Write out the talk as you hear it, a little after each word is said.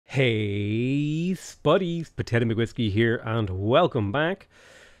Hey, Spuddies, PotatoMcWhiskey here, and welcome back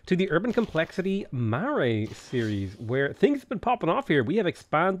to the Urban Complexity Maori series, where things have been popping off here. We have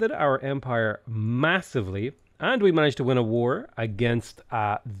expanded our empire massively, and we managed to win a war against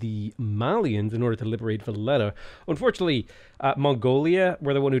the Malians in order to liberate Valletta. Unfortunately, Mongolia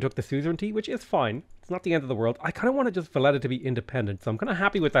were the one who took the suzerainty, which is fine. It's not the end of the world. I kind of wanted just Valletta to be independent, so I'm kind of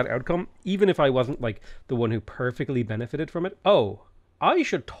happy with that outcome, even if I wasn't like the one who perfectly benefited from it. Oh, I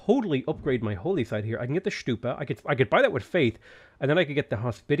should totally upgrade my holy site here. I can get the stupa. I could buy that with faith, and then I could get the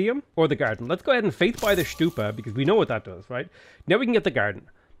hospitium or the garden. Let's go ahead and faith buy the stupa because we know what that does, right? Now we can get the garden.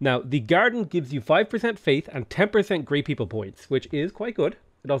 Now the garden gives you 5% faith and 10% great people points, which is quite good.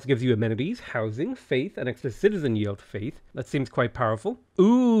 It also gives you amenities, housing, faith, and extra citizen yield faith. That seems quite powerful.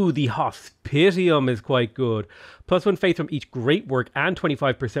 Ooh, the hospitium is quite good. +1 faith from each great work and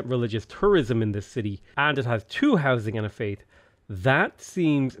 25% religious tourism in this city. And it has 2 housing and a faith. That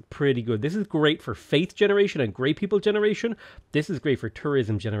seems pretty good. This is great for faith generation and great people generation. This is great for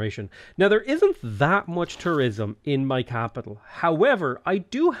tourism generation. Now, there isn't that much tourism in my capital. However, I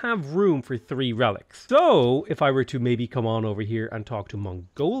do have room for 3 relics. So, if I were to maybe come on over here and talk to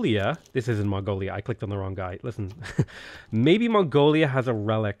Mongolia. This isn't Mongolia. I clicked on the wrong guy. Listen, maybe Mongolia has a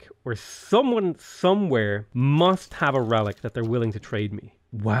relic or someone somewhere must have a relic that they're willing to trade me.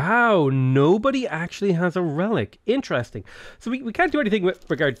 Wow, nobody actually has a relic. Interesting. So we can't do anything with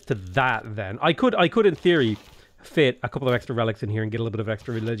regards to that then. I could in theory fit a couple of extra relics in here and get a little bit of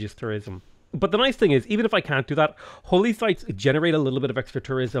extra religious tourism. But the nice thing is, even if I can't do that, holy sites generate a little bit of extra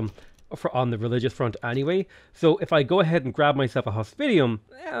tourism on the religious front anyway. So if I go ahead and grab myself a hospitium,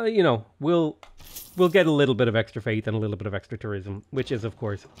 you know, we'll get a little bit of extra faith and a little bit of extra tourism, which is of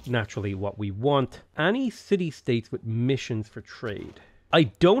course naturally what we want. Any city-states with missions for trade? I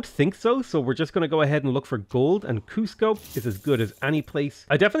don't think so, so we're just going to go ahead and look for gold, and Cusco is as good as any place.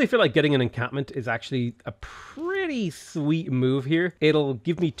 I definitely feel like getting an encampment is actually a pretty sweet move here. It'll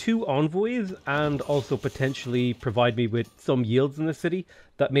give me 2 envoys and also potentially provide me with some yields in the city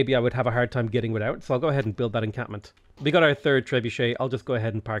that maybe I would have a hard time getting without, so I'll go ahead and build that encampment. We got our 3rd trebuchet. I'll just go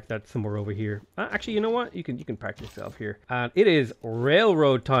ahead and park that somewhere over here. Actually, you know what? You can park yourself here. And it is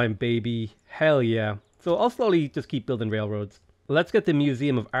railroad time, baby. Hell yeah. So I'll slowly just keep building railroads. Let's get the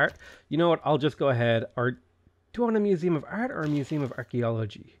Museum of Art. You know what? I'll just go ahead. Or do I want a Museum of Art or a Museum of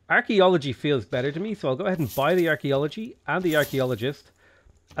Archaeology? Archaeology feels better to me, so I'll go ahead and buy the archaeology and the archaeologist.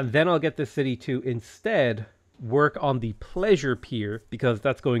 And then I'll get the city to instead work on the pleasure pier, because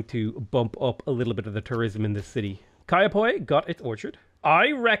that's going to bump up a little bit of the tourism in this city. Kayapoi got its orchard.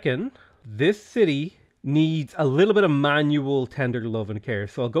 I reckon this city needs a little bit of manual tender love and care.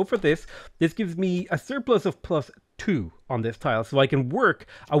 So I'll go for this. This gives me a surplus of +2 on this tile. So I can work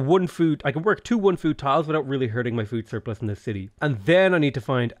I can work 2 1-food tiles without really hurting my food surplus in this city. And then I need to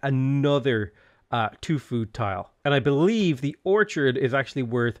find another 2-food tile. And I believe the orchard is actually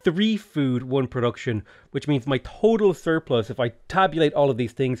worth 3 food, 1 production, which means my total surplus, if I tabulate all of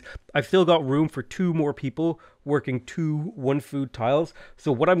these things, I've still got room for 2 more people working 2 1-food tiles.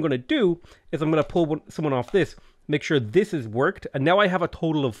 So what I'm going to do is I'm going to pull someone off this, make sure this is worked, and now I have a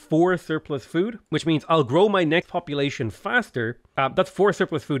total of 4 surplus food, which means I'll grow my next population faster. That's 4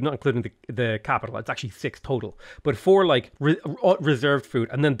 surplus food, not including the capital. It's actually 6 total, but 4 like reserved food,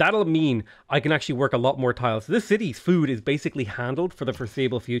 and then that'll mean I can actually work a lot more tiles. This city's food is basically handled for the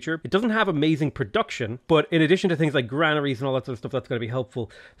foreseeable future. It doesn't have amazing production, but in addition to things like granaries and all that sort of stuff, that's going to be helpful.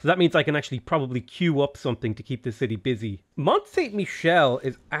 So that means I can actually probably queue up something to keep the city busy. Mont Saint Michel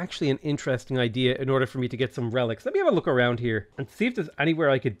is actually an interesting idea in order for me to get some relics. Let me have a look around here and see if there's anywhere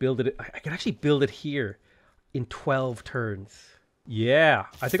I could build it. I could actually build it here in 12 turns. Yeah,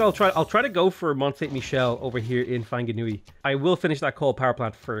 I think I'll try to go for Mont Saint Michel over here in Whanganui. I will finish that coal power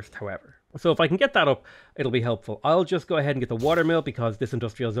plant first, however. So if I can get that up, it'll be helpful. I'll just go ahead and get the water mill because this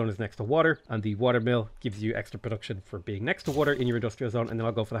industrial zone is next to water, and the water mill gives you extra production for being next to water in your industrial zone, and then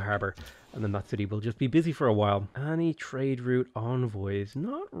I'll go for the harbor, and then that city will just be busy for a while. Any trade route envoys?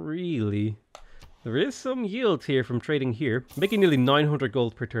 Not really. There is some yields here from trading here, making nearly 900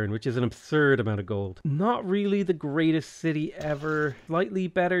 gold per turn, which is an absurd amount of gold. Not really the greatest city ever. Slightly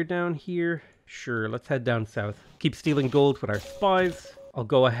better down here. Sure, let's head down south. Keep stealing gold with our spies. I'll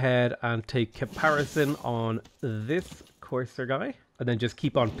go ahead and take comparison on this courser guy, and then just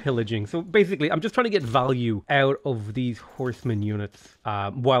keep on pillaging. So basically, I'm just trying to get value out of these horseman units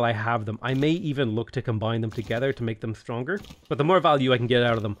while I have them. I may even look to combine them together to make them stronger, but the more value I can get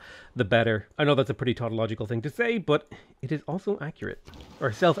out of them, the better. I know that's a pretty tautological thing to say, but it is also accurate.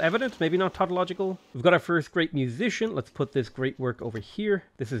 Or self-evident, maybe not tautological. We've got our first great musician. Let's put this great work over here.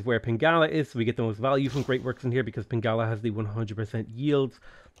 This is where Pingala is, so we get the most value from great works in here because Pingala has the 100% yields.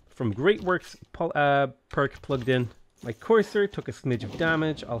 from Great Works perk plugged in. My Courser took a smidge of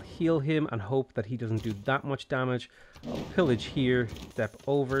damage. I'll heal him and hope that he doesn't do that much damage. I'll pillage here, step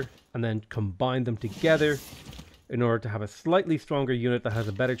over, and then combine them together in order to have a slightly stronger unit that has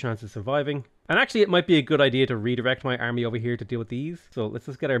a better chance of surviving. And actually, it might be a good idea to redirect my army over here to deal with these. So let's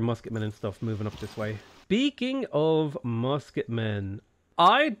just get our musketmen and stuff moving up this way. Speaking of musketmen,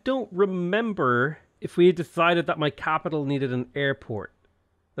 I don't remember if we had decided that my capital needed an airport.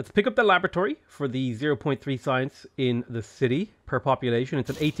 Let's pick up the laboratory for the 0.3 science in the city per population. It's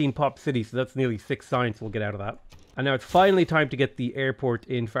an 18 pop city, so that's nearly 6 science we'll get out of that. And now it's finally time to get the airport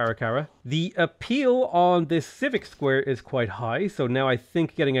in Farakara. The appeal on this civic square is quite high, so now I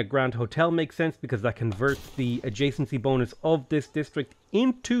think getting a Grand Hotel makes sense because that converts the adjacency bonus of this district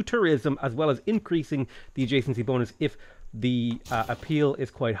into tourism, as well as increasing the adjacency bonus if the appeal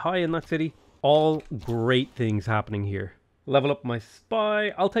is quite high in that city. All great things happening here. Level up my spy.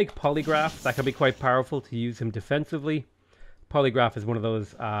 I'll take Polygraph. That can be quite powerful to use him defensively. Polygraph is one of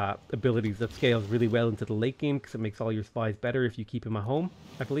those abilities that scales really well into the late game because it makes all your spies better if you keep him at home,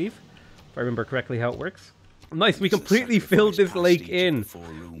 I believe. If I remember correctly how it works. Nice, we completely filled this lake in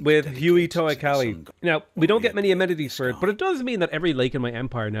with Huey Toakali. Now, we don't get many amenities for it, but it does mean that every lake in my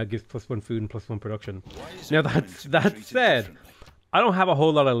empire now gives +1 food and +1 production. Now, that said, I don't have a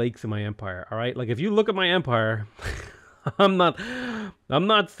whole lot of lakes in my empire, alright? Like, if you look at my empire... I'm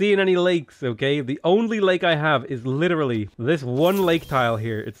not seeing any lakes, okay? The only lake I have is literally this one lake tile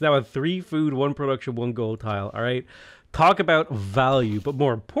here. It's now a 3 food, 1 production, 1 gold tile, all right? Talk about value, but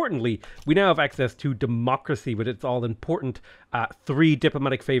more importantly, we now have access to democracy with its all-important 3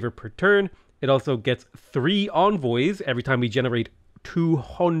 diplomatic favor per turn. It also gets 3 envoys every time we generate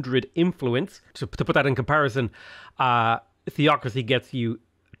 200 influence. To put that in comparison, theocracy gets you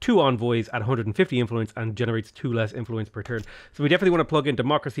 2 envoys at 150 influence and generates 2 less influence per turn. So we definitely want to plug in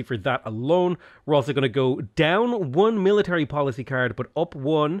democracy for that alone. We're also going to go down 1 military policy card, but up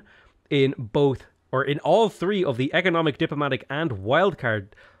 1 in both, or in all 3 of the economic, diplomatic, and wildcard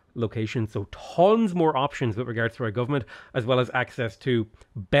locations. So tons more options with regards to our government, as well as access to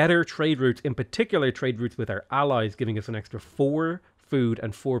better trade routes, in particular trade routes with our allies, giving us an extra 4 food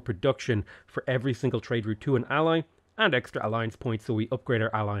and 4 production for every single trade route to an ally, and extra alliance points so we upgrade our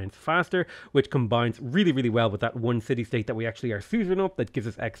alliance faster, which combines really, really well with that 1 city-state that we actually are suzerain up that gives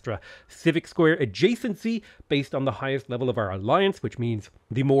us extra civic square adjacency based on the highest level of our alliance, which means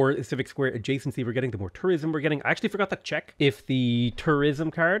the more civic square adjacency we're getting, the more tourism we're getting. I actually forgot to check if the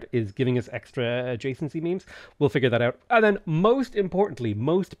tourism card is giving us extra adjacency memes. We'll figure that out. And then most importantly,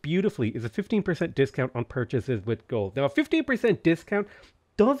 most beautifully, is a 15% discount on purchases with gold. Now, a 15% discount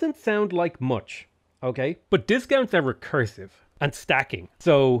doesn't sound like much. Okay, but discounts are recursive and stacking.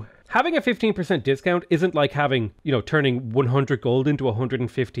 So having a 15% discount isn't like having, turning 100 gold into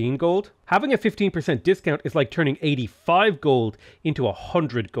 115 gold. Having a 15% discount is like turning 85 gold into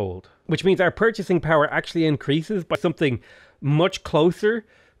 100 gold, which means our purchasing power actually increases by something much closer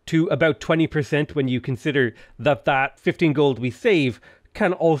to about 20% when you consider that 15 gold we save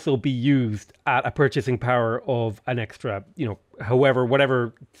can also be used at a purchasing power of an extra,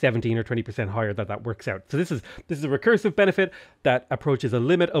 whatever 17 or 20% higher that works out. So this is a recursive benefit that approaches a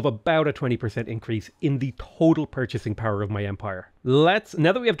limit of about a 20% increase in the total purchasing power of my empire. Now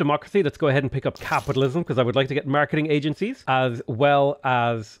that we have democracy, let's go ahead and pick up capitalism, because I would like to get marketing agencies, as well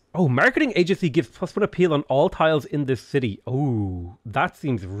as... Oh, marketing agency gives +1 appeal on all tiles in this city. Oh, that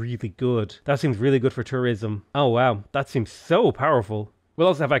seems really good. That seems really good for tourism. Oh, wow. That seems so powerful. We'll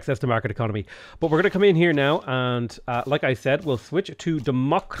also have access to market economy. But we're going to come in here now and, like I said, we'll switch to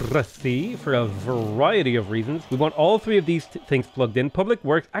democracy for a variety of reasons. We want all 3 of these things plugged in. Public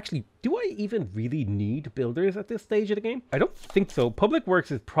Works, actually, do I even really need builders at this stage of the game? I don't think so. Public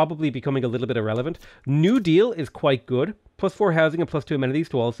Works is probably becoming a little bit irrelevant. New Deal is quite good. +4 housing and +2 amenities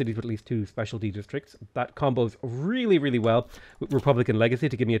to all cities with at least 2 specialty districts. That combos really, really well with Republican Legacy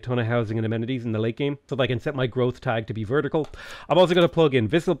to give me a ton of housing and amenities in the late game so that I can set my growth tag to be vertical. I'm also going to plug in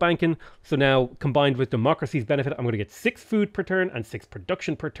Vissel Banking. So now, combined with Democracy's benefit, I'm going to get 6 food per turn and 6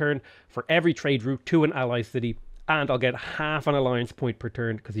 production per turn for every trade route to an ally city. And I'll get half an alliance point per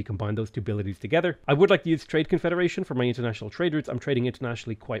turn because you combine those 2 abilities together. I would like to use Trade Confederation for my international trade routes. I'm trading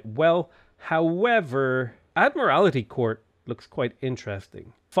internationally quite well. However, Admiralty Court looks quite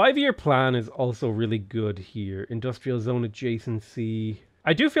interesting. 5-year plan is also really good here. Industrial zone adjacency.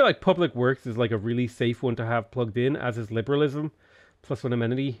 I do feel like Public Works is like a really safe one to have plugged in, as is liberalism. +1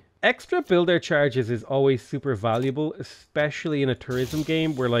 amenity. Extra builder charges is always super valuable, especially in a tourism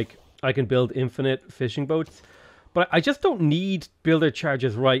game where like I can build infinite fishing boats. But I just don't need builder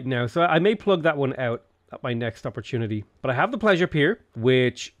charges right now, so I may plug that one out. at my next opportunity. But I have the pleasure pier,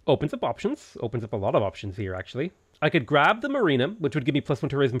 which opens up options, opens up a lot of options here actually. I could grab the marina, which would give me +1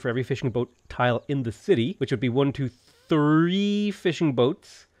 tourism for every fishing boat tile in the city, which would be 1, 2, 3 fishing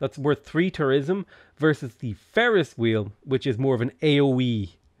boats. That's worth 3 tourism versus the Ferris wheel, which is more of an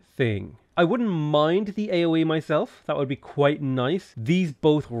AoE thing. I wouldn't mind the AoE myself. That would be quite nice. These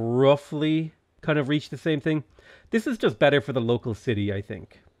both roughly kind of reach the same thing. This is just better for the local city, I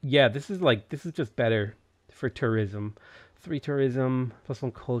think. Yeah, this is just better for tourism. 3 tourism,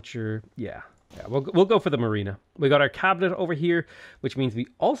 +1 culture. Yeah, we'll go for the marina. We got our cabinet over here, which means we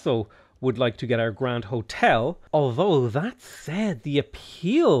also would like to get our grand hotel. Although that said, the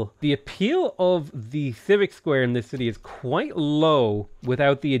appeal of the civic square in this city is quite low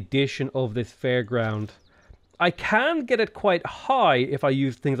without the addition of this fairground. I can get it quite high if I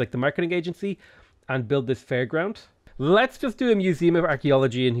use things like the marketing agency and build this fairground. Let's just do a museum of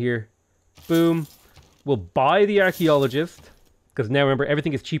archaeology in here. Boom. We'll buy the archaeologist, because now remember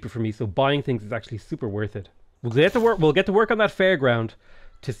everything is cheaper for me, so buying things is actually super worth it. We'll get to work on that fairground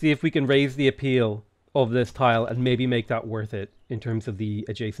to see if we can raise the appeal of this tile and maybe make that worth it in terms of the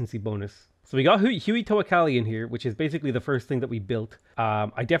adjacency bonus. So we got Huey Toakali in here, which is basically the first thing that we built.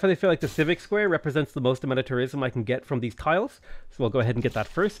 I definitely feel like the civic square represents the most amount of tourism I can get from these tiles, so I'll go ahead and get that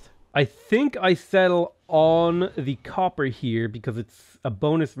first. I think I settle on the copper here because it's a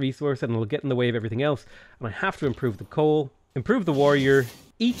bonus resource and it'll get in the way of everything else. And I have to improve the coal, improve the warrior,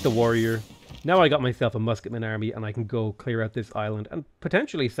 eat the warrior. Now I got myself a musketman army and I can go clear out this island and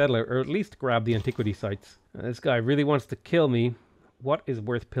potentially settle it, or at least grab the antiquity sites. This guy really wants to kill me. What is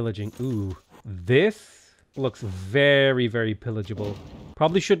worth pillaging? Ooh, this looks very, very pillageable.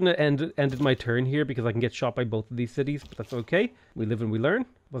 Probably shouldn't have ended my turn here because I can get shot by both of these cities, but that's okay. We live and we learn.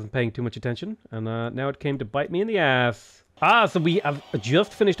 Wasn't paying too much attention, and now it came to bite me in the ass. So we have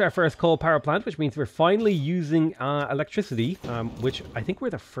just finished our first coal power plant, which means we're finally using electricity, which I think we're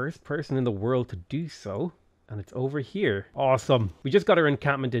the first person in the world to do so. And it's over here. Awesome. We just got our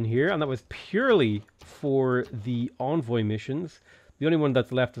encampment in here, and that was purely for the envoy missions. The only one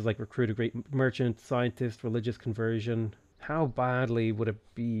that's left is like recruit a great merchant, scientist, religious conversion. How badly would it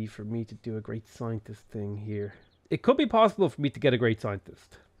be for me to do a great scientist thing here? It could be possible for me to get a great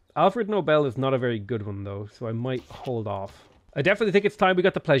scientist. Alfred Nobel is not a very good one though, so I might hold off. I definitely think it's time we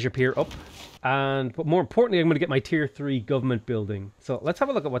got the pleasure pier up. But more importantly, I'm going to get my tier 3 government building. So let's have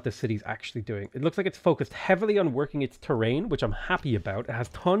a look at what this city's actually doing. It looks like it's focused heavily on working its terrain, which I'm happy about. It has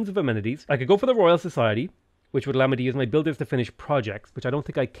tons of amenities. I could go for the Royal Society, which would allow me to use my builders to finish projects, which I don't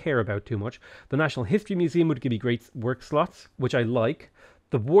think I care about too much. The National History Museum would give me great work slots, which I like.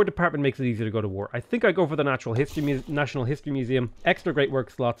 The War Department makes it easier to go to war. I think I go for the National History Museum. Extra great work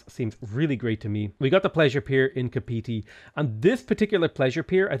slots seems really great to me. We got the pleasure pier in Kapiti, and this particular pleasure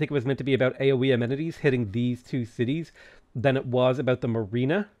pier, I think it was meant to be about AoE amenities hitting these 2 cities than it was about the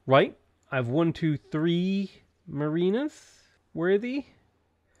marina, right? I have 1, 2, 3 marinas worthy.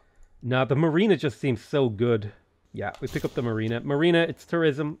 Nah, the marina just seems so good. Yeah, we pick up the marina. Marina, it's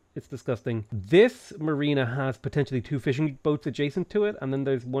tourism. It's disgusting. This marina has potentially 2 fishing boats adjacent to it. And then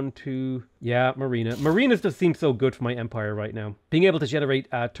there's 1, 2... Yeah, marina. Marinas just seem so good for my empire right now. Being able to generate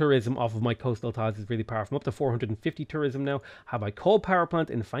tourism off of my coastal tiles is really powerful. I'm up to 450 tourism now. Have my coal power plant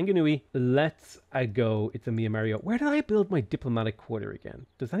in Whanganui. Let's go. It's a Mia Mario. Where did I build my diplomatic quarter again?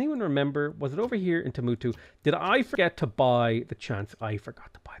 Does anyone remember? Was it over here in Tamutu? Did I forget to buy the chance? I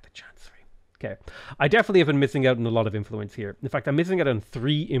forgot to buy the chancery. Okay, I definitely have been missing out on a lot of influence here. In fact, I'm missing out on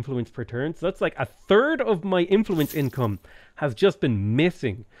 3 influence per turn. So that's like a third of my influence income has just been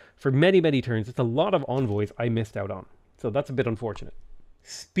missing for many, many turns. It's a lot of envoys I missed out on. So that's a bit unfortunate.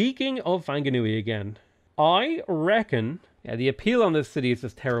 Speaking of Whanganui again, I reckon the appeal on this city is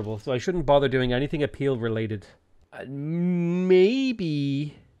just terrible. So I shouldn't bother doing anything appeal related.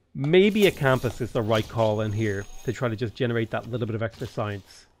 Maybe a campus is the right call in here to try to just generate that little bit of extra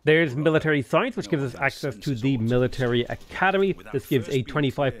science. There's military science, which gives us access to the military academy. This gives a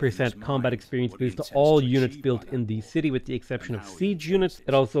 25% combat experience boost to all units built in the city, with the exception of siege units.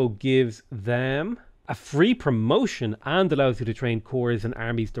 It also gives them a free promotion and allows you to train corps and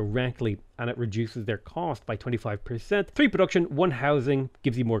armies directly, and it reduces their cost by 25%. 3 production, 1 housing,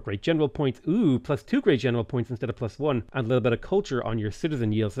 gives you more great general points. Ooh, +2 great general points instead of +1, and a little bit of culture on your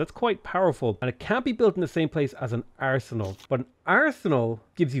citizen yield. So that's quite powerful, and it can't be built in the same place as an arsenal. But an arsenal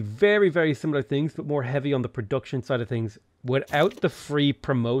gives you very, very similar things, but more heavy on the production side of things, without the free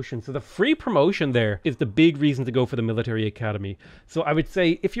promotion. So the free promotion there is the big reason to go for the military academy. So I would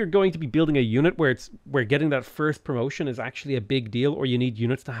say if you're going to be building a unit where getting that first promotion is actually a big deal, or you need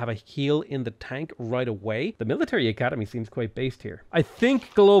units to have a heal in the tank right away. The military academy seems quite based here. I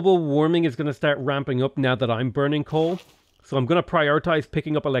think global warming is going to start ramping up now that I'm burning coal. So I'm going to prioritize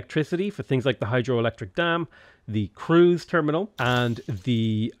picking up electricity for things like the hydroelectric dam, the cruise terminal, and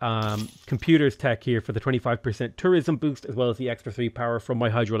the computers tech here for the 25% tourism boost, as well as the extra 3 power from my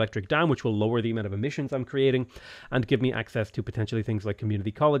hydroelectric dam, which will lower the amount of emissions I'm creating and give me access to potentially things like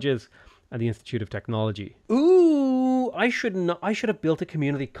community colleges and the Institute of Technology. Ooh, I should have built a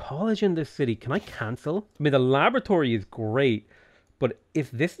community college in this city. Can I cancel? I mean, the laboratory is great. But if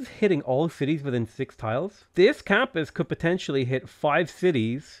this is hitting all cities within 6 tiles, this campus could potentially hit 5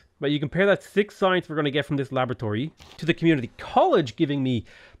 cities. But you compare that 6 science we're going to get from this laboratory to the community college giving me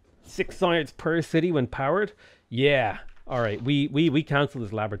 6 science per city when powered. Yeah. All right. We cancel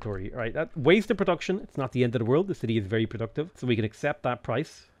this laboratory. All right. That wasted production. It's not the end of the world. The city is very productive. So we can accept that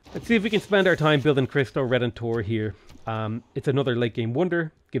price. Let's see if we can spend our time building Cristo Redentor here. It's another late game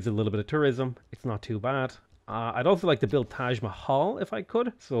wonder. Gives it a little bit of tourism. It's not too bad. I'd also like to build Taj Mahal if I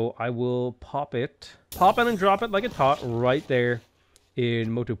could. So I will pop in and drop it like a tot right there in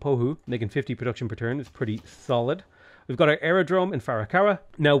Motupohu. Making 50 production per turn is pretty solid. We've got our aerodrome in Farakara.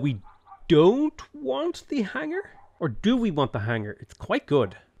 Now we don't want the hangar. Or do we want the hangar? It's quite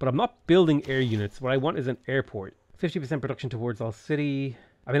good. But I'm not building air units. What I want is an airport. 50% production towards all city.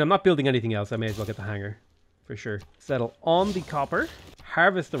 I mean, I'm not building anything else. I may as well get the hangar. For sure. Settle on the copper.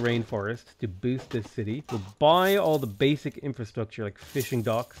 Harvest the rainforest to boost this city. We'll buy all the basic infrastructure like fishing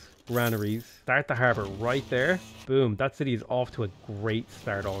docks, granaries. Start the harbor right there. Boom. That city is off to a great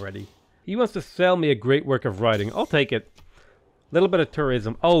start already. He wants to sell me a great work of writing. I'll take it. Little bit of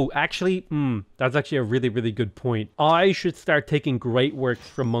tourism. Oh, actually, that's actually a really, really good point. I should start taking great works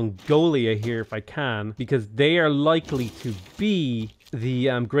from Mongolia here if I can, because they are likely to be the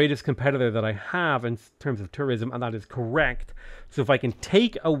greatest competitor that I have in terms of tourism, and that is correct. So if I can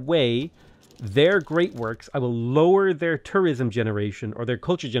take away their great works, I will lower their tourism generation or their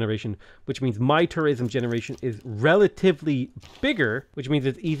culture generation, which means my tourism generation is relatively bigger, which means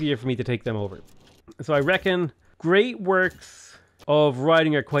it's easier for me to take them over. So I reckon great works of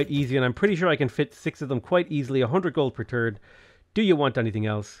writing are quite easy, and I'm pretty sure I can fit 6 of them quite easily. 100 gold per turn. Do you want anything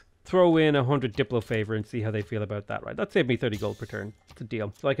else? Throw in 100 Diplo favor and see how they feel about that, right? That saved me 30 gold per turn. It's a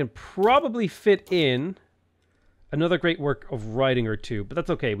deal. So I can probably fit in another great work of writing or 2, but that's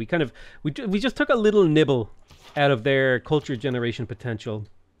okay. We just took a little nibble out of their culture generation potential.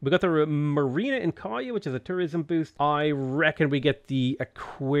 We got the marina in Kaya, which is a tourism boost. I reckon we get the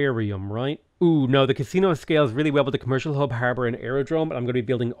aquarium, right? Ooh, no, the casino scales really well with the commercial hub, harbor, and aerodrome, but I'm going to be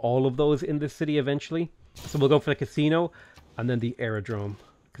building all of those in this city eventually. So we'll go for the casino and then the aerodrome.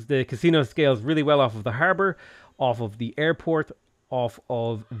 Because the casino scales really well off of the harbor, off of the airport, off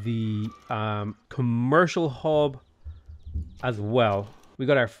of the commercial hub as well. We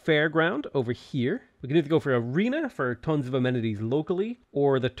got our fairground over here. We can either go for arena for tons of amenities locally,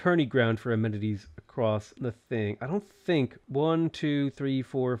 or the tourney ground for amenities across the thing. I don't think 1, 2, 3,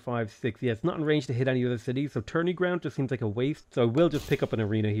 4, 5, 6. Yeah, it's not in range to hit any other cities, so tourney ground just seems like a waste. So I will just pick up an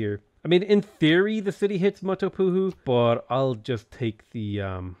arena here. I mean, in theory, the city hits Motopuhu, but I'll just take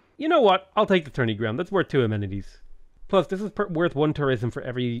the... You know what? I'll take the tourney ground. That's worth 2 amenities. Plus, this is worth 1 tourism for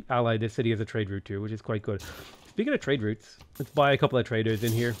every ally this city has a trade route to, which is quite good. Speaking of trade routes, let's buy a couple of traders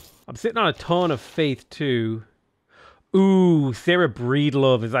in here. I'm sitting on a ton of faith too. Ooh, Sarah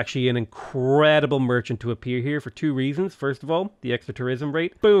Breedlove is actually an incredible merchant to appear here for 2 reasons. First of all, the extra tourism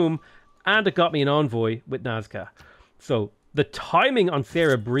rate. Boom. And it got me an envoy with Nazca. So the timing on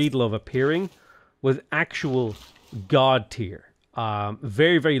Sarah Breedlove appearing was actual god tier.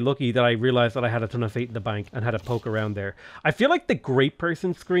 Very, very lucky that I realized that I had a ton of fate in the bank and had a poke around there. I feel like the great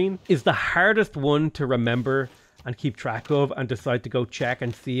person screen is the hardest one to remember and keep track of and decide to go check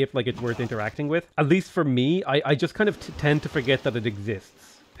and see if like it's worth interacting with. At least for me, I just kind of tend to forget that it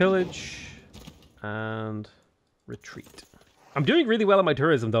exists. Pillage and retreat. I'm doing really well at my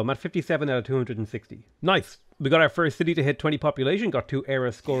tourism though. I'm at 57 out of 260. Nice. We got our first city to hit 20 population, got 2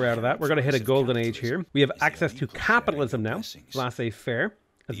 era score out of that. We're going to hit a golden age here. We have access to capitalism now, laissez-faire,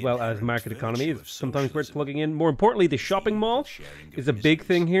 as well as market economy is sometimes worth plugging in. More importantly, the shopping mall is a big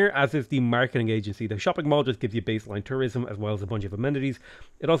thing here, as is the marketing agency. The shopping mall just gives you baseline tourism as well as a bunch of amenities.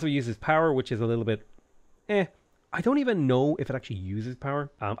 It also uses power, which is a little bit I don't even know if it actually uses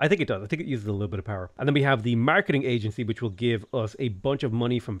power. I think it does. I think it uses a little bit of power. And then we have the marketing agency, which will give us a bunch of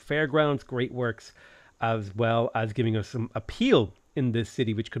money from fairgrounds, great works, as well as giving us some appeal in this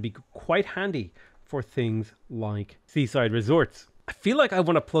city, which could be quite handy for things like seaside resorts. I feel like I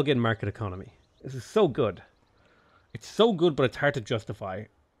want to plug in market economy. This is so good. It's so good, but it's hard to justify.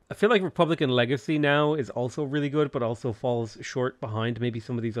 I feel like Republican Legacy now is also really good, but also falls short behind maybe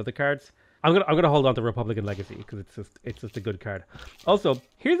some of these other cards. I'm gonna hold on to Republican Legacy because it's just a good card. Also,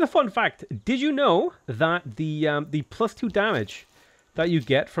 here's a fun fact: did you know that the +2 damage that you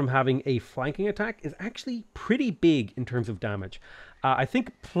get from having a flanking attack is actually pretty big in terms of damage? I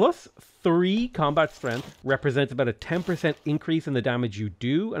think +3 combat strength represents about a 10% increase in the damage you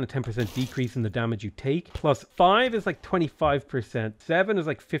do and a 10% decrease in the damage you take. +5 is like 25%, 7 is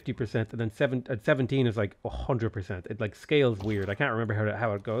like 50%, and then 17 is like 100%. It like scales weird. I can't remember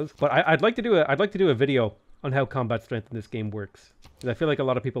how it goes, but I'd like to do a video on how combat strength in this game works, because I feel like a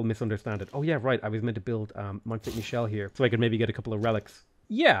lot of people misunderstand it. Oh yeah, right. I was meant to build Mont Saint Michel here so I could maybe get a couple of relics.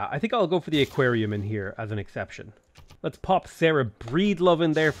 Yeah, I think I'll go for the aquarium in here as an exception. Let's pop Sarah Breedlove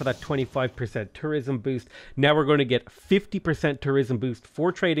in there for that 25% tourism boost. Now we're going to get 50% tourism boost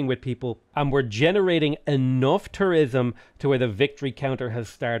for trading with people. And we're generating enough tourism to where the victory counter has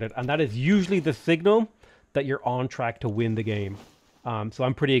started. And that is usually the signal that you're on track to win the game. So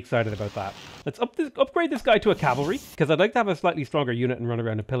I'm pretty excited about that. Let's upgrade this guy to a cavalry, because I'd like to have a slightly stronger unit and run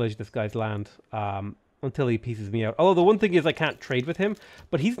around and pillage this guy's land until he pieces me out. Although the one thing is I can't trade with him,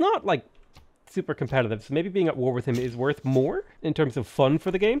 but he's not like super competitive, so maybe being at war with him is worth more in terms of fun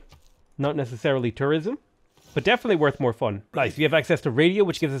for the game, not necessarily tourism, but definitely worth more fun. Nice. We have access to radio,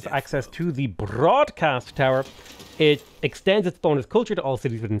 which gives us access to the broadcast tower. It extends its bonus culture to all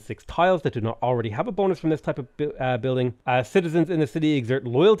cities within 6 tiles that do not already have a bonus from this type of building. Citizens in the city exert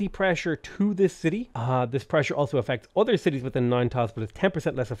loyalty pressure to this city. This pressure also affects other cities within 9 tiles, but is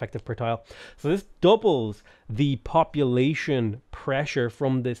 10% less effective per tile. So this doubles the population pressure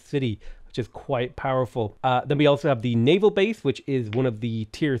from this city, which is quite powerful. Then we also have the naval base, which is one of the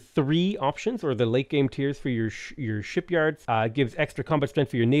tier 3 options, or the late game tiers for your shipyards. Gives extra combat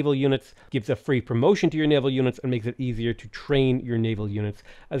strength for your naval units, gives a free promotion to your naval units, and makes it easier to train your naval units,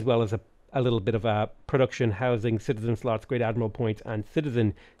 as well as a little bit of production, housing, citizen slots, great admiral points, and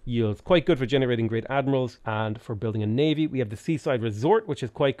citizen yields. Quite good for generating great admirals and for building a navy. We have the seaside resort, which is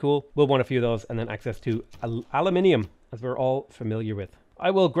quite cool. We'll want a few of those, and then access to aluminium, as we're all familiar with. I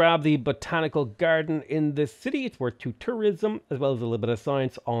will grab the botanical garden in this city. It's worth 2 tourism, as well as a little bit of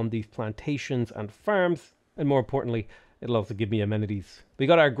science on these plantations and farms. And more importantly, it'll also give me amenities. We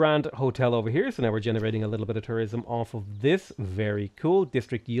got our grand hotel over here, so now we're generating a little bit of tourism off of this. Very cool.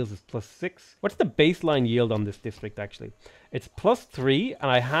 District yields is +6. What's the baseline yield on this district, actually? It's +3, and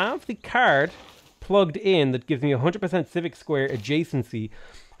I have the card plugged in that gives me 100% civic square adjacency.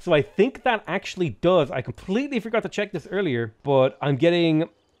 So I think that actually does. I completely forgot to check this earlier, but I'm getting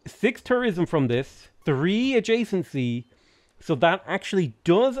 6 tourism from this, 3 adjacency, so that actually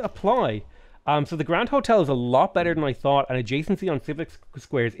does apply. So the Grand Hotel is a lot better than I thought, and adjacency on civic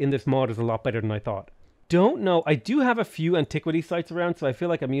squares in this mod is a lot better than I thought. Don't know. I do have a few antiquity sites around, so I feel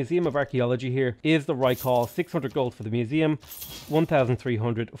like a Museum of Archaeology here is the right call. 600 gold for the museum,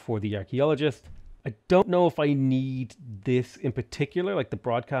 1,300 for the archaeologist. I don't know if I need this in particular, like the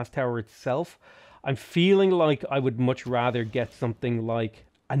broadcast tower itself. I'm feeling like I would much rather get something like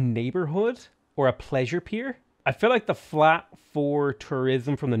a neighborhood or a pleasure pier. I feel like the flat 4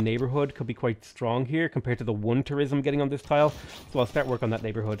 tourism from the neighborhood could be quite strong here compared to the 1 tourism getting on this tile. So I'll start work on that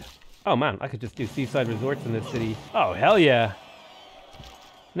neighborhood. Oh man, I could just do seaside resorts in this city. Oh, hell yeah.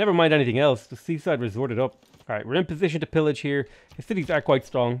 Never mind anything else, just seaside resort it up. Alright, we're in position to pillage here. The cities are quite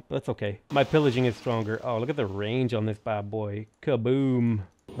strong, but that's okay. My pillaging is stronger. Oh, look at the range on this bad boy. Kaboom.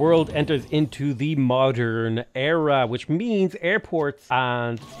 World enters into the modern era, which means airports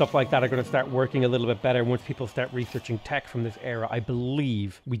and stuff like that are going to start working a little bit better once people start researching tech from this era, I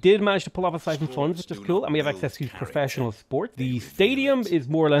believe. We did manage to pull off a siphon funds, which is cool, and we have access to professional sports. The stadium is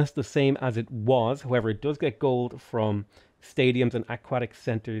more or less the same as it was. However, it does get gold from stadiums and aquatic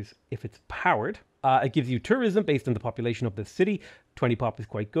centers if it's powered. It gives you tourism based on the population of the city. 20 pop is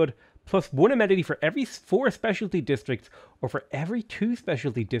quite good. Plus 1 amenity for every 4 specialty districts, or for every 2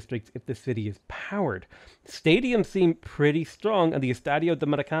 specialty districts if the city is powered. Stadiums seem pretty strong, and the Estadio de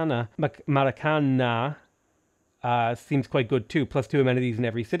Maracana seems quite good too. Plus 2 amenities in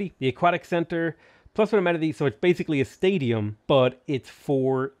every city. The aquatic center, plus 1 amenity, so it's basically a stadium, but it's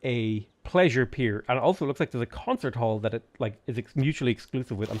for a pleasure pier. And it also looks like there's a concert hall that it is mutually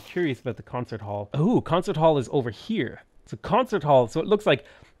exclusive with. I'm curious about the concert hall. Oh, concert hall is over here. So concert hall, so it looks like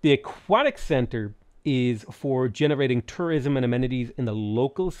the aquatic center is for generating tourism and amenities in the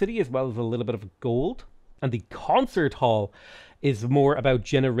local city, as well as a little bit of gold. And the concert hall is more about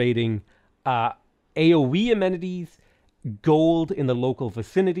generating AoE amenities, gold in the local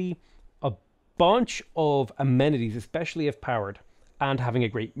vicinity, a bunch of amenities, especially if powered. and having a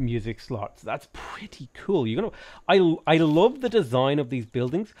great music slot. So that's pretty cool. I love the design of these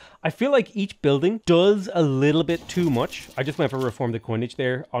buildings. I feel like each building does a little bit too much. I just went for reform the coinage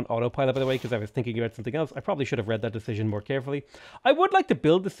there on autopilot, by the way, because I was thinking about something else. I probably should have read that decision more carefully. I would like to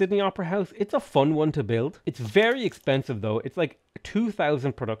build the Sydney Opera House. It's a fun one to build. It's very expensive though. It's like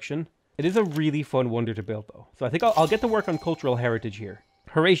 2,000 production. It is a really fun wonder to build though. So I think I'll get to work on cultural heritage here.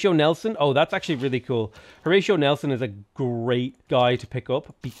 Horatio Nelson. Oh, that's actually really cool. Horatio Nelson is a great guy to pick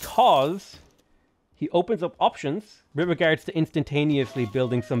up because he opens up options with regards to instantaneously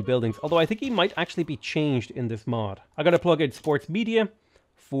building some buildings. Although I think he might actually be changed in this mod. I got to plug in sports media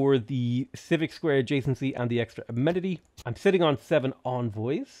for the civic square adjacency and the extra amenity. I'm sitting on 7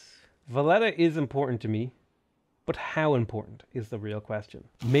 envoys. Valletta is important to me, but how important is the real question.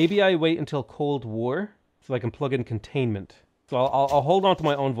 Maybe I wait until Cold War so I can plug in containment. So I'll hold on to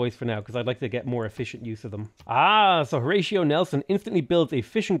my envoys for now because I'd like to get more efficient use of them. Ah, so Horatio Nelson instantly builds a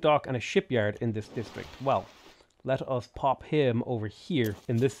fishing dock and a shipyard in this district. Well, let us pop him over here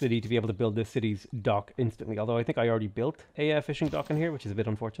in this city to be able to build this city's dock instantly. Although I think I already built a fishing dock in here, which is a bit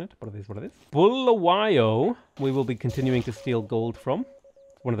unfortunate, but it is what it is. Bulawayo, we will be continuing to steal gold from.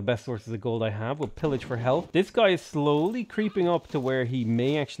 One of the best sources of gold I have. We'll pillage for health. This guy is slowly creeping up to where he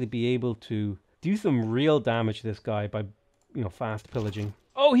may actually be able to do some real damage to this guy by, you know, fast pillaging.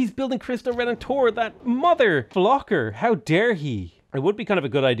 Oh, he's building Cristo Redentor, that mother blocker. How dare he? It would be kind of a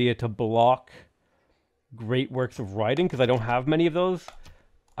good idea to block great works of writing because I don't have many of those.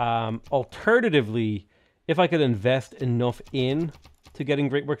 Alternatively, if I could invest enough in to getting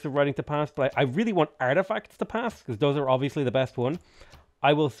great works of writing to pass, but I really want artifacts to pass because those are obviously the best one.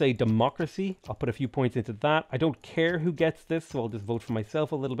 I will say democracy. I'll put a few points into that. I don't care who gets this, so I'll just vote for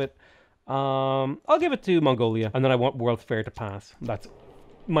myself a little bit. I'll give it to Mongolia, and then I want World's Fair to pass. That's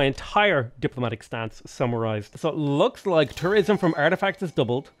my entire diplomatic stance summarized. So it looks like tourism from artifacts has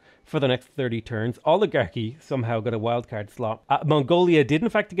doubled for the next 30 turns. Oligarchy somehow got a wildcard slot. Mongolia did in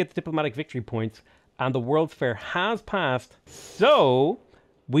fact get the diplomatic victory points, and the World's Fair has passed. So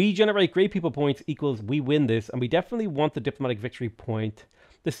we generate great people points equals we win this, and we definitely want the diplomatic victory point.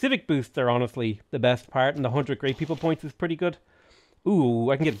 The civic boosts are honestly the best part, and the 100 great people points is pretty good. Ooh,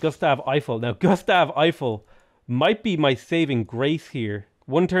 I can get Gustav Eiffel. Now, Gustav Eiffel might be my saving grace here.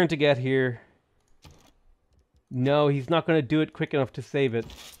 1 turn to get here. No, he's not going to do it quick enough to save it.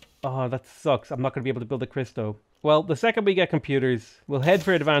 Oh, that sucks. I'm not going to be able to build a Cristo. Well, the second we get computers, we'll head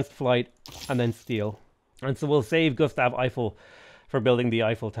for advanced flight and then steal. And so we'll save Gustav Eiffel for building the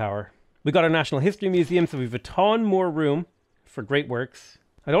Eiffel Tower. We got our National History Museum, so we've a ton more room for great works.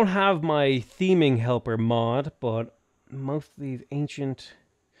 I don't have my theming helper mod, but most of these ancient...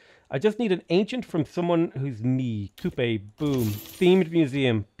 I just need an ancient from someone who's me. Coupe, boom. Themed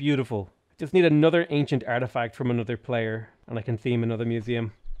museum, beautiful. Just need another ancient artifact from another player, and I can theme another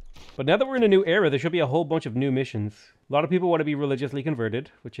museum. But now that we're in a new era, there should be a whole bunch of new missions. A lot of people want to be religiously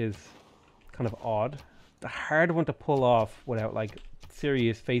converted, which is kind of odd. The hard one to pull off without, like,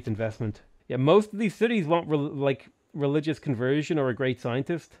 serious faith investment. Yeah, most of these cities want, religious conversion or a great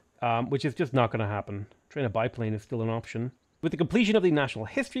scientist, which is just not going to happen. Train a biplane is still an option. With the completion of the National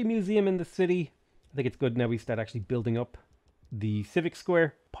History Museum in the city, I think it's good now we start actually building up the Civic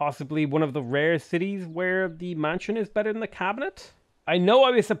Square. Possibly one of the rare cities where the mansion is better than the cabinet. I know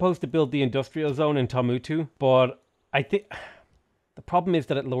I was supposed to build the industrial zone in Tamutu, but I think the problem is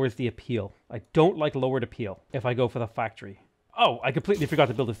that it lowers the appeal. I don't like lowered appeal if I go for the factory. Oh, I completely forgot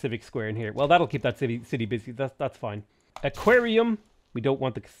to build a Civic Square in here. Well, that'll keep that city busy. That's fine. Aquarium. We don't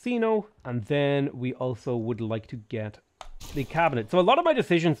want the casino. And then we also would like to get the cabinet. So a lot of my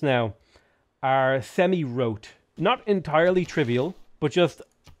decisions now are semi-rote. Not entirely trivial, but just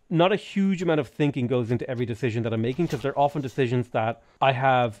not a huge amount of thinking goes into every decision that I'm making, because they're often decisions that I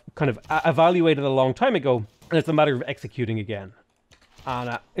have kind of evaluated a long time ago, and it's a matter of executing again.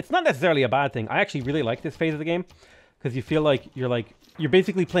 And it's not necessarily a bad thing. I actually really like this phase of the game, because you feel like you're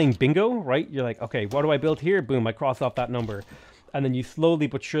basically playing bingo, right? You're like, okay, what do I build here? Boom, I cross off that number. And then you slowly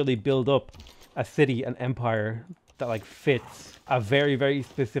but surely build up a city, an empire that like fits a very, very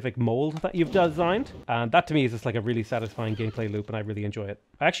specific mold that you've designed. And that to me is just like a really satisfying gameplay loop, and I really enjoy it.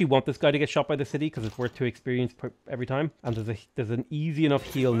 I actually want this guy to get shot by the city because it's worth 2 experience every time. And there's an easy enough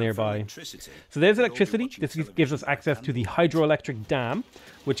heal nearby. So there's electricity. This gives us access to the hydroelectric dam,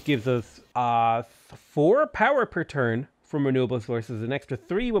 which gives us 4 power per turn from renewable sources, an extra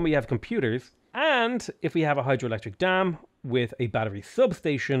 3 when we have computers. And if we have a hydroelectric dam with a battery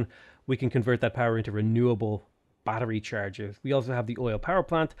substation, we can convert that power into renewable battery chargers. We also have the oil power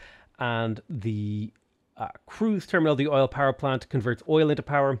plant and the Cruise terminal, the oil power plant converts oil into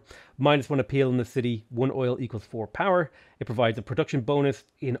power. -1 appeal in the city. 1 oil equals 4 power. It provides a production bonus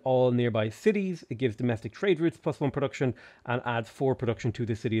in all nearby cities. It gives domestic trade routes +1 production and adds 4 production to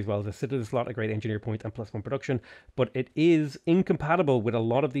the city as well as a citadel slot, a great engineer point, and +1 production. But it is incompatible with a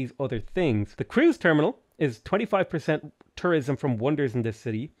lot of these other things. The cruise terminal is 25% tourism from wonders in this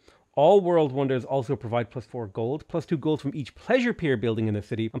city. All world wonders also provide +4 gold, +2 gold from each pleasure pier building in the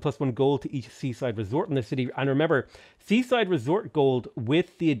city, and +1 gold to each seaside resort in the city. And remember, seaside resort gold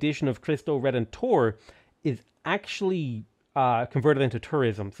with the addition of Cristo Redentor is actually converted into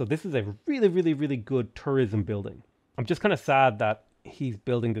tourism. So this is a really, really, really good tourism building. I'm just kind of sad that he's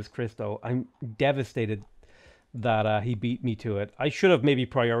building this Cristo. I'm devastated that he beat me to it. I should have maybe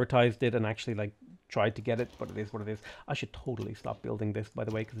prioritized it and actually like tried to get it, but it is what it is. I should totally stop building this, by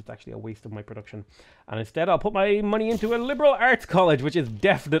the way, because it's actually a waste of my production. And instead, I'll put my money into a liberal arts college, which is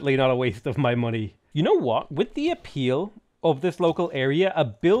definitely not a waste of my money. You know what? With the appeal of this local area, a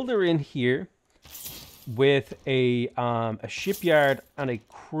builder in here with a shipyard and a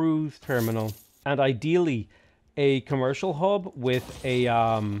cruise terminal, and ideally a commercial hub with a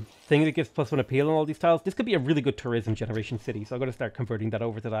thing that gives +1 appeal on all these tiles. This could be a really good tourism generation city, so I'm going to start converting that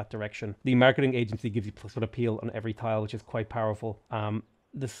over to that direction. The marketing agency gives you +1 appeal on every tile, which is quite powerful.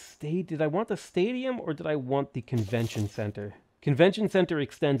 Did I want the stadium or did I want the convention center? Convention center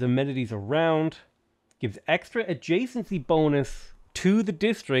extends amenities around, gives extra adjacency bonus to the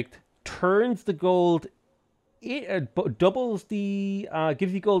district, turns the gold, doubles the,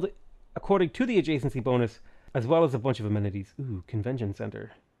 gives you gold according to the adjacency bonus, as well as a bunch of amenities. Ooh, convention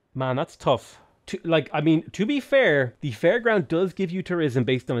center. Man, that's tough. To be fair, the fairground does give you tourism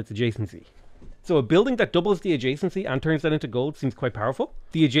based on its adjacency. So a building that doubles the adjacency and turns that into gold seems quite powerful.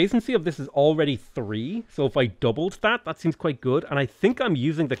 The adjacency of this is already 3, so if I doubled that, that seems quite good. And I think I'm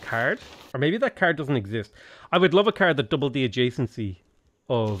using the card, or maybe that card doesn't exist. I would love a card that doubled the adjacency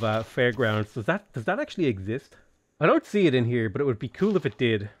of fairgrounds. Does that actually exist? I don't see it in here, but it would be cool if it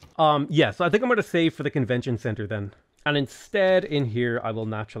did. Yeah, so I think I'm going to save for the convention center then. And instead, in here, I will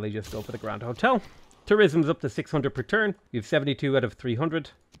naturally just go for the Grand Hotel. Tourism's up to 600 per turn. We have 72 out of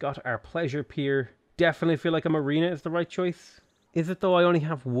 300. Got our pleasure pier. Definitely feel like a marina is the right choice. Is it though? I only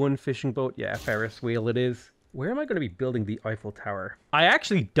have 1 fishing boat. Yeah, Ferris wheel it is. Where am I going to be building the Eiffel Tower? I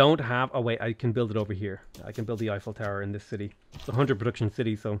actually don't have... Oh, wait, I can build it over here. I can build the Eiffel Tower in this city. It's a 100 production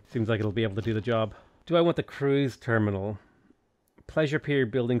city, so seems like it'll be able to do the job. Do I want the cruise terminal? Pleasure pier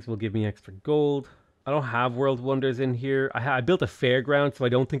buildings will give me extra gold. I don't have world wonders in here. I built a fairground, so I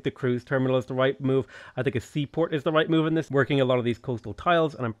don't think the cruise terminal is the right move. I think a seaport is the right move in this. Working a lot of these coastal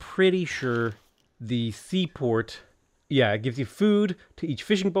tiles, and I'm pretty sure the seaport, yeah, it gives you food to each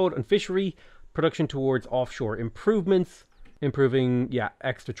fishing boat and fishery, production towards offshore improvements, improving, yeah,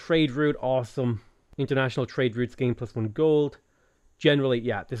 extra trade route, awesome. International trade routes gain +1 gold. Generally,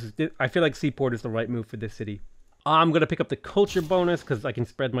 yeah, I feel like seaport is the right move for this city. I'm going to pick up the culture bonus because I can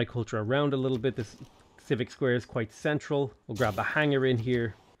spread my culture around a little bit. This civic square is quite central. We'll grab the hangar in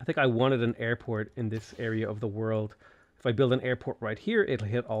here. I think I wanted an airport in this area of the world. If I build an airport right here, it'll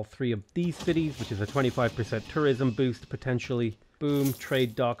hit all 3 of these cities, which is a 25% tourism boost potentially. Boom,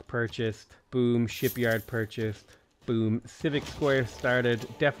 trade dock purchased. Boom, shipyard purchased. Boom, civic square started.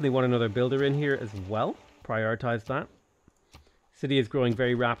 Definitely want another builder in here as well. Prioritize that. City is growing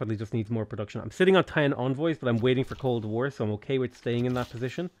very rapidly, just needs more production. I'm sitting on 10 envoys, but I'm waiting for Cold War, so I'm okay with staying in that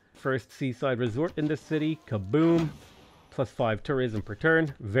position. First seaside resort in this city, kaboom. +5 tourism per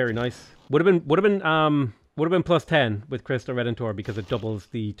turn, very nice. Would have been +10 with Cristo Redentor because it doubles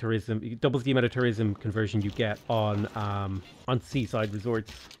the tourism, it doubles the amount of tourism conversion you get on seaside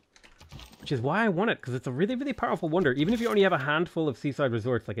resorts. Which is why I want it, because it's a really, really powerful wonder. Even if you only have a handful of seaside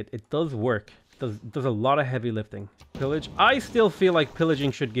resorts, like it does work. Does a lot of heavy lifting. Pillage. I still feel like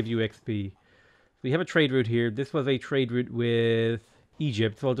pillaging should give you XP. We have a trade route here. This was a trade route with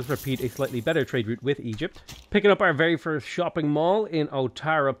Egypt, so I'll just repeat a slightly better trade route with Egypt. Picking up our very first shopping mall in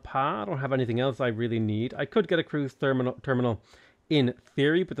Otarapa. I don't have anything else I really need. I could get a cruise terminal in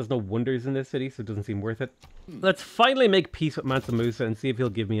theory, but there's no wonders in this city, so it doesn't seem worth it. Let's finally make peace with Mansa Musa and see if he'll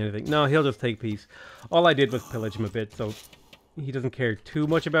give me anything. No, he'll just take peace. All I did was pillage him a bit, so he doesn't care too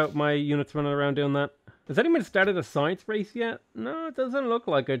much about my units running around doing that. Has anyone started a science race yet? No, it doesn't look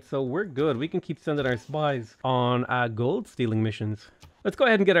like it, so we're good. We can keep sending our spies on gold stealing missions. Let's go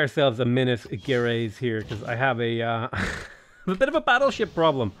ahead and get ourselves a Minas Gerais here, because I have a bit of a battleship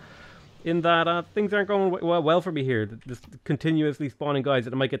problem. In that things aren't going well for me here. Just continuously spawning guys,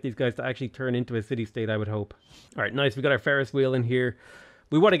 that I might get these guys to actually turn into a city-state, I would hope. Alright, nice. We got our Ferris wheel in here.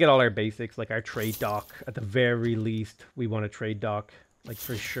 We want to get all our basics, like our trade dock. At the very least, we want a trade dock, like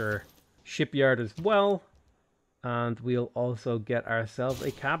for sure. Shipyard as well. And we'll also get ourselves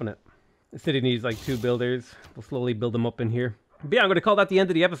a cabinet. The city needs like 2 builders. We'll slowly build them up in here. But yeah, I'm going to call that the end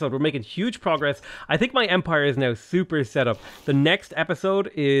of the episode. We're making huge progress. I think my empire is now super set up. The next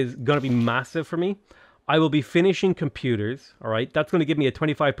episode is going to be massive for me. I will be finishing computers, all right? That's going to give me a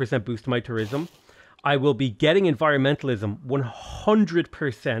 25% boost to my tourism. I will be getting environmentalism,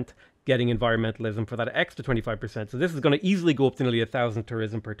 100% getting environmentalism for that extra 25%. So this is going to easily go up to nearly 1,000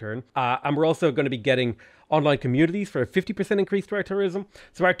 tourism per turn. And we're also going to be getting online communities for a 50% increase to our tourism.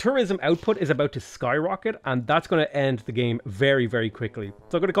 So our tourism output is about to skyrocket, and that's going to end the game very, very quickly.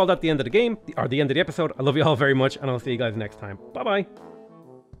 So I'm going to call that the end of the game, or the end of the episode. I love you all very much, and I'll see you guys next time. Bye-bye.